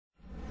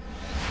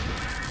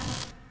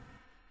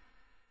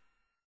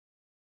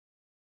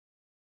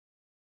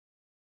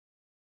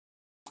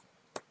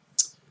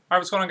Alright,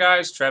 what's going on,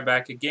 guys? Trev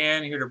back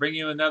again, here to bring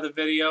you another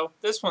video.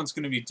 This one's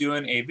going to be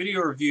doing a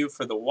video review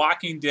for The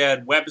Walking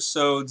Dead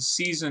Webisodes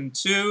Season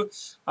 2.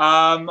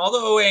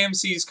 Although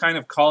AMC is kind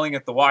of calling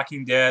it The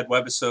Walking Dead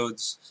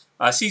Webisodes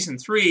Season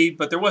 3,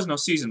 but there was no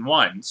Season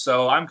 1,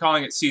 so I'm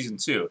calling it Season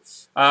 2.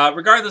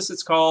 Regardless,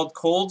 it's called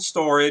Cold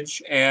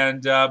Storage,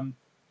 and I'm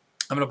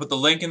going to put the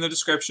link in the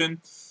description.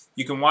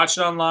 You can watch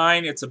it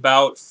online. It's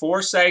about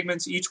 4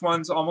 segments. Each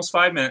one's almost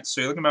 5 minutes,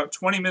 so you're looking at about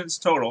 20 minutes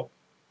total,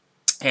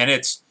 and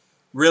it's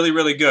really,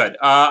 really good.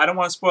 I don't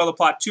want to spoil the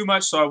plot too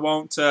much, so I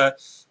won't,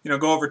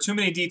 go over too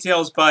many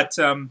details. But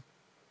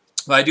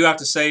what I do have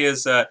to say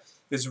is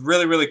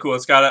really, really cool.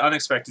 It's got an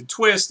unexpected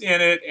twist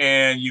in it,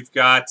 and you've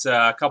got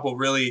a couple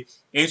really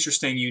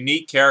interesting,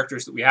 unique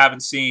characters that we haven't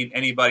seen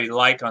anybody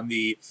like on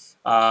the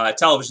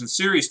television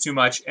series too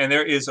much. And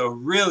there is a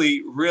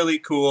really, really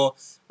cool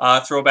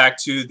throwback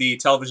to the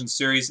television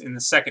series in the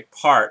second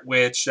part,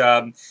 which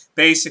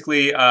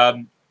basically.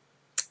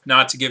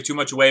 Not to give too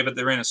much away, but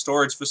they're in a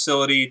storage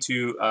facility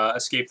to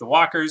escape the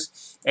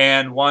walkers.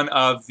 And one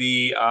of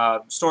the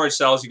storage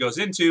cells he goes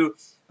into,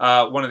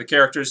 one of the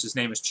characters, his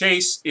name is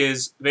Chase,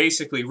 is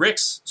basically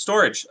Rick's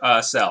storage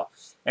cell.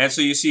 And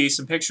so you see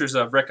some pictures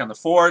of Rick on the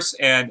Force,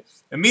 and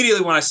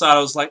immediately when I saw it,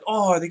 I was like,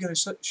 oh, are they going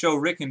to show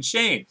Rick and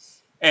Shane?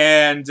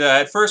 And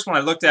at first when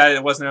I looked at it,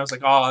 it wasn't. I was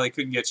like, oh, they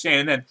couldn't get Shane.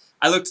 And then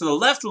I looked to the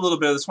left a little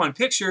bit of this one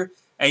picture,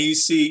 and you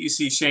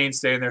see Shane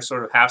standing there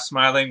sort of half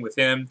smiling with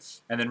him,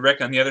 and then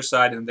Rick on the other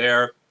side, and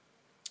they're,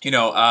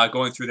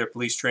 going through their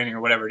police training or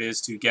whatever it is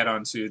to get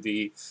onto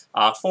the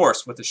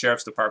force with the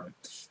sheriff's department.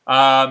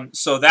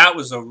 So that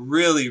was a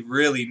really,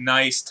 really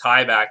nice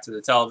tie back to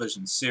the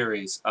television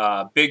series,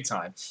 big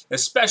time.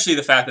 Especially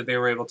the fact that they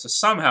were able to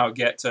somehow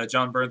get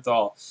John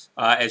Bernthal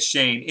as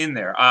Shane in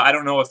there. I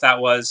don't know if that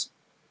was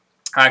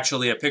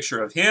actually a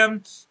picture of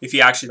him, if he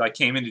actually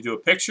came in to do a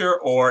picture,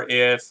 or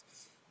if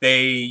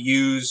they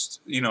used,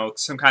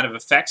 some kind of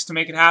effects to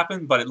make it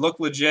happen, but it looked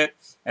legit,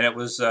 and it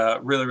was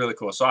really, really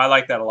cool. So I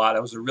like that a lot.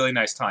 It was a really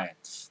nice tie-in.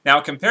 Now,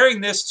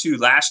 comparing this to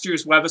last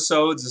year's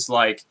Webisodes is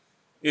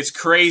it's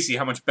crazy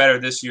how much better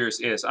this year's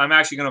is. I'm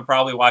actually going to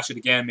probably watch it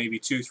again, maybe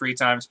 2-3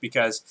 times,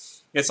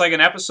 because it's like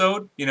an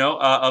episode,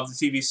 of the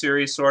TV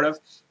series, sort of.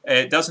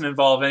 It doesn't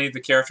involve any of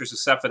the characters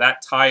except for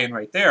that tie-in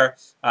right there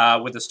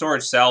with the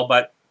storage cell,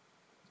 but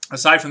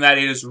aside from that,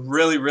 it is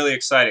really, really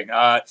exciting.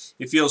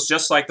 It feels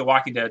just like the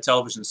Walking Dead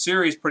television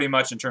series, pretty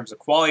much in terms of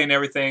quality and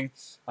everything.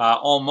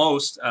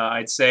 Almost,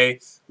 I'd say.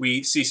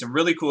 We see some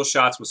really cool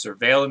shots with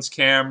surveillance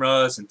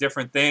cameras and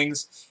different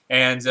things.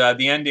 And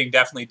the ending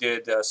definitely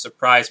did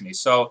surprise me.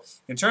 So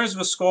in terms of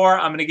a score,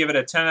 I'm going to give it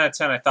a 10 out of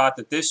 10. I thought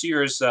that this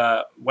year's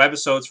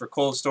Webisodes for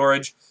Cold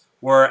Storage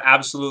were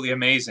absolutely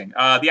amazing.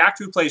 The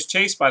actor who plays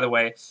Chase, by the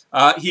way,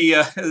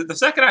 the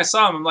second I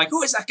saw him, I'm like,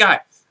 who is that guy?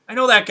 I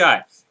know that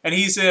guy. And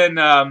he's in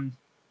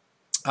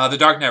The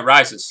Dark Knight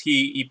Rises.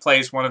 He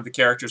plays one of the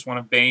characters, one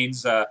of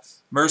Bane's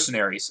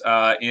mercenaries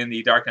in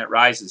The Dark Knight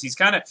Rises. He's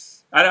kind of,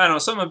 I don't know,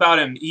 something about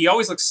him. He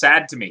always looks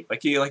sad to me.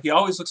 He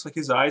always looks like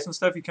his eyes and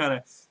stuff. He kind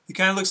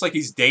of looks like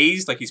he's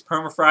dazed, like he's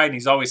perma-fried, and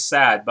he's always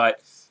sad.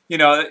 But he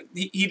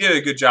did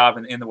a good job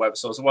in the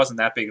webisodes. It wasn't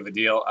that big of a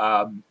deal.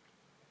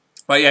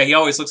 But yeah, he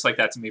always looks like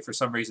that to me for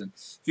some reason.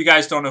 If you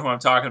guys don't know who I'm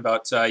talking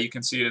about, you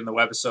can see it in the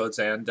webisodes.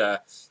 And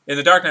in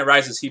The Dark Knight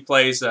Rises, he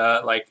plays,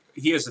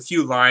 he has a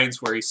few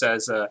lines where he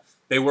says,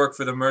 they work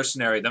for the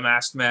mercenary, the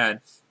masked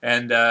man.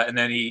 And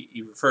then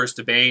he refers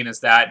to Bane as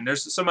that. And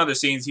there's some other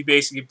scenes. He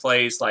basically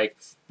plays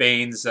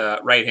Bane's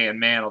right-hand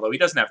man, although he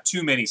doesn't have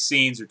too many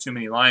scenes or too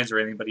many lines or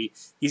anything, but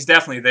he's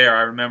definitely there.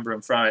 I remember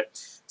him from it.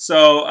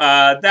 So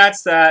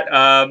that's that.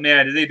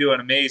 Man, did they do an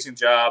amazing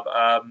job.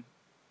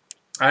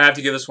 I have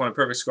to give this one a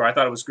perfect score. I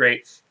thought it was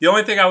great. The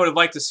only thing I would have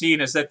liked to see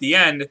is at the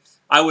end,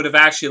 I would have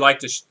actually liked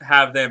to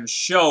have them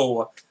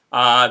show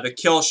the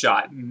kill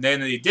shot. And then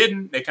they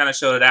didn't. They kind of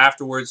showed it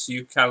afterwards, so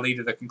you kind of lead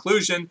to the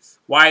conclusion.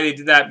 Why they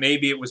did that,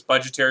 maybe it was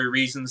budgetary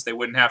reasons. They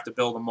wouldn't have to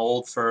build a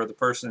mold for the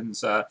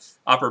person's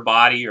upper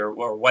body or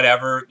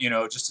whatever,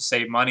 just to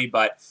save money.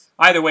 But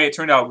either way, it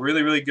turned out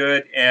really, really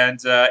good. And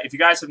if you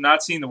guys have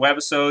not seen the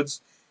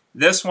Webisodes,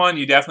 this one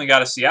you definitely got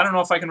to see. I don't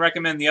know if I can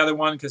recommend the other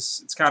one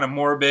because it's kind of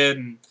morbid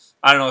and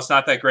I don't know, it's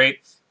not that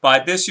great.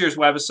 But this year's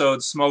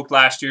Webisodes smoked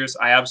last year's.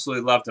 I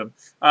absolutely loved them.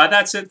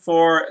 That's it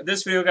for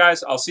this video,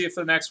 guys. I'll see you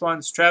for the next one.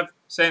 It's Trev,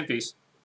 saying peace.